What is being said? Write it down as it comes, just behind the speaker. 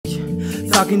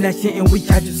talking that shit and we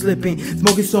catch you slipping.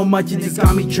 Smoking so much it just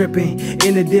got me tripping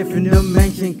in a different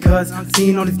dimension, cause I'm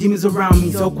seeing all these demons around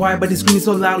me. So quiet but they screaming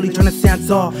so loudly, trying to stand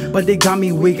tall, but they got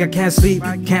me weak. I can't sleep,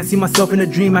 can't see myself in a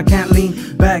dream. I can't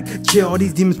lean back, chill. All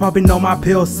these demons popping on my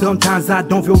pills. Sometimes I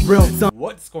don't feel real.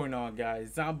 What's going on,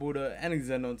 guys? I'm Buddha and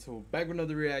Xeno2 back with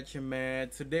another reaction, man.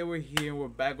 Today we're here, we're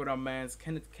back with our man's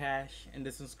Kenneth Cash, and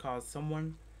this one's called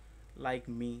Someone Like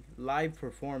Me, live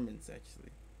performance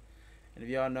actually. And if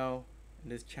y'all know, in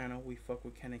this channel we fuck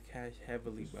with Kenneth Cash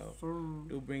heavily, bro.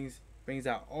 Dude brings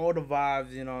out all the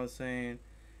vibes, you know what I'm saying?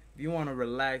 If you want to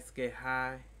relax, get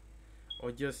high,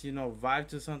 or just, you know, vibe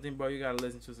to something, bro, you gotta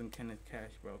listen to some Kenneth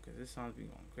Cash, bro, because this song's been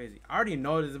going crazy. I already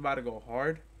know this is about to go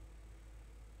hard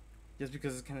just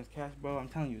because it's Kenneth Cash, bro. I'm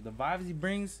telling you, the vibes he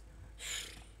brings.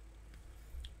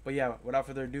 But yeah, without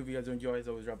further ado, if you guys enjoy, as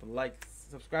always, drop a like,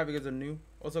 subscribe if you guys are new.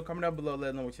 Also, comment down below, let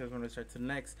us know what you guys want to start to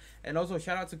next. And also,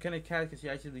 shout out to Kenneth Cash because he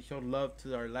actually showed love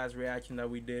to our last reaction that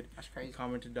we did. That's crazy. He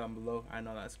commented down below. I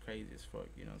know that's crazy as fuck,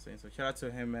 you know what I'm saying? So shout out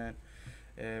to him, man.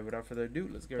 Without further ado,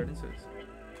 let's get right into this.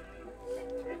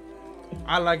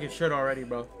 I like his shirt already,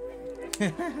 bro.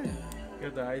 Get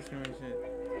the ice cream and shit.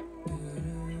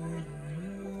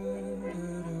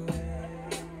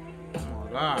 Oh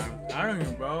my god, I don't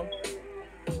even, bro.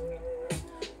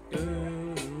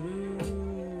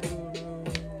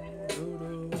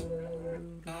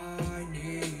 I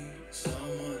need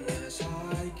someone that's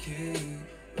high key,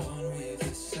 one with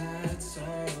a sad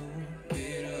soul,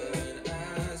 bitter and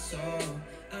asshole.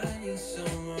 I need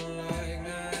someone like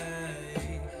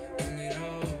me, bring it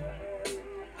on.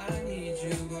 I need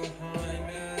you behind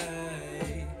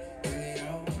me, bring it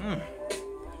on.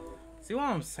 See what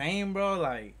I'm saying, bro?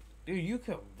 Like, dude, you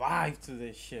could vibe to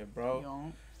this shit,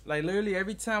 bro. Like, literally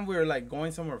every time we were like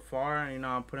going somewhere far, you know,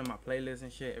 I'm putting my playlist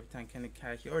and shit. Every time Kenneth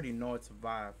Cash, you already know it's a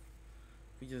vibe.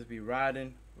 We just be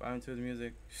vibing to the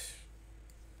music.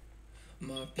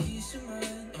 My peace of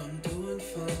mind, I'm doing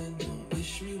fine. Don't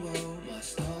wish me well, my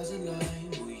stars align.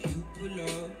 Will you pull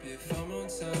up if I'm on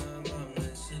time? I'm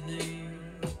listening.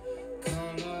 Call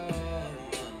on my line,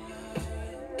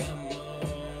 I'm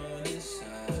on this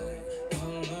side.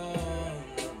 Call on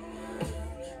my mind,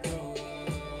 throw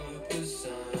up a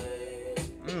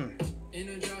sign. In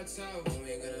a dry top, when we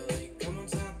gonna link? I'm on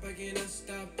top, I cannot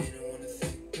stop. Didn't wanna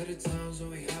think. Better times when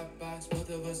we hot box, both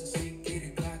of us are sick. Get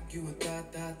it Glock, you a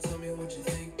that. Tell me what you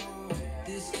think. Oh,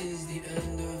 this is the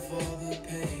end of all the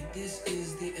pain. This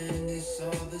is the end, it's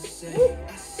all the same.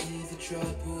 I see the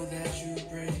trouble that you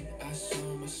bring. I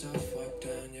saw myself walk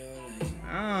down your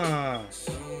lane.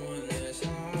 Someone that's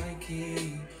high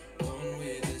key, one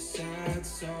with a sad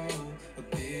soul, a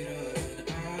bit of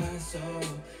an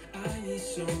asshole. I need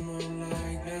someone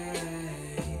like me.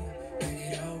 Bring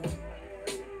it on.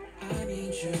 I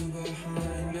need you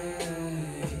behind me.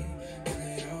 Bring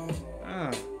it on.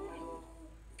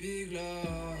 Big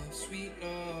love, sweet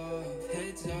love,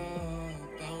 heads up.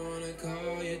 I wanna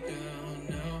call you down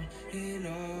now.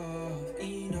 Enough.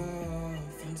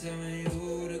 I'm telling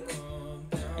you to calm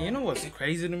down. And you know what's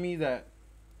crazy to me? That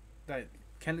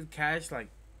Kenneth Cash, like,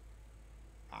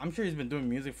 I'm sure he's been doing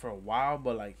music for a while,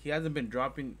 but like he hasn't been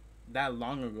dropping that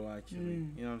long ago actually.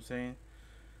 You know what I'm saying?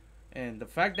 And the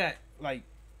fact that like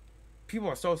people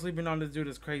are so sleeping on this dude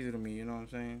is crazy to me, you know what I'm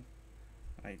saying?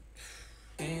 Like,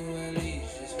 Ain't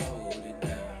release, just hold it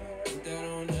down. Put that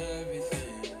on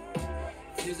everything.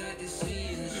 Feels like the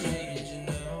seasons changing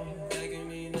now. That can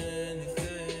mean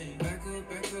anything. Back up,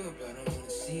 I don't wanna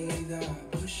see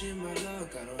that. Pushing my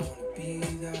luck, I don't wanna be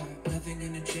that. Nothing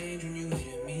gonna change when you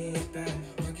hit me back.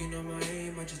 Working on my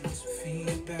aim, I just need some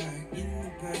feedback. In the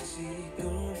backseat,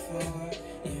 going far.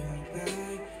 In my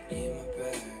bag, in my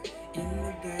bag. In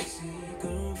the backseat,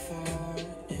 going far.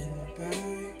 In the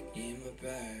bag, in my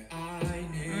bag. I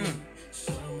need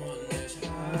someone that's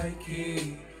high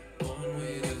key, one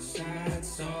with a sad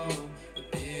soul, a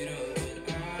bit of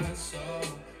an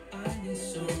asshole. I need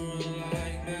someone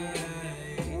like me.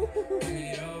 Bring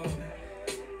it on.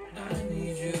 I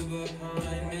need you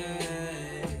behind me.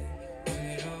 Bring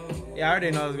it on. yeah, I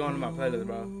already know it's going to my playlist,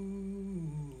 bro.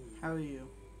 How are you?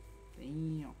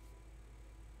 Damn.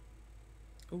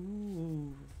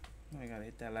 Ooh, I gotta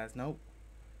hit that last note.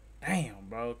 Damn,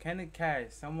 bro. Kenneth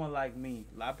Cash, Someone Like Me,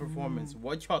 live performance.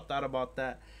 What y'all thought about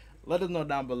that? Let us know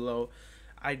down below.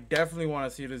 I definitely want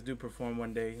to see this dude perform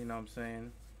one day, you know what I'm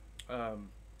saying?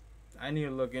 I need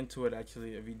to look into it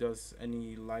actually, if he does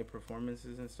any live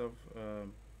performances and stuff.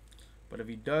 But if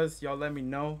he does, y'all let me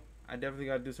know. I definitely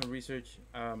got to do some research.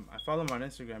 I follow him on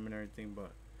Instagram and everything,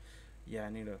 but yeah, I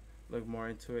need to look more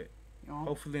into it.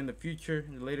 Hopefully in the future,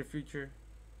 in the later future.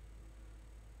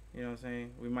 You know what I'm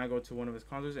saying? We might go to one of his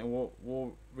concerts and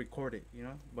we'll record it, you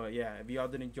know? But yeah, if y'all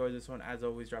did enjoy this one, as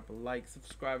always, drop a like,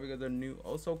 subscribe if you're new.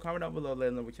 Also, comment down below, let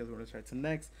us know which ones we're going to try to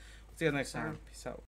next. See you guys next time. Peace out.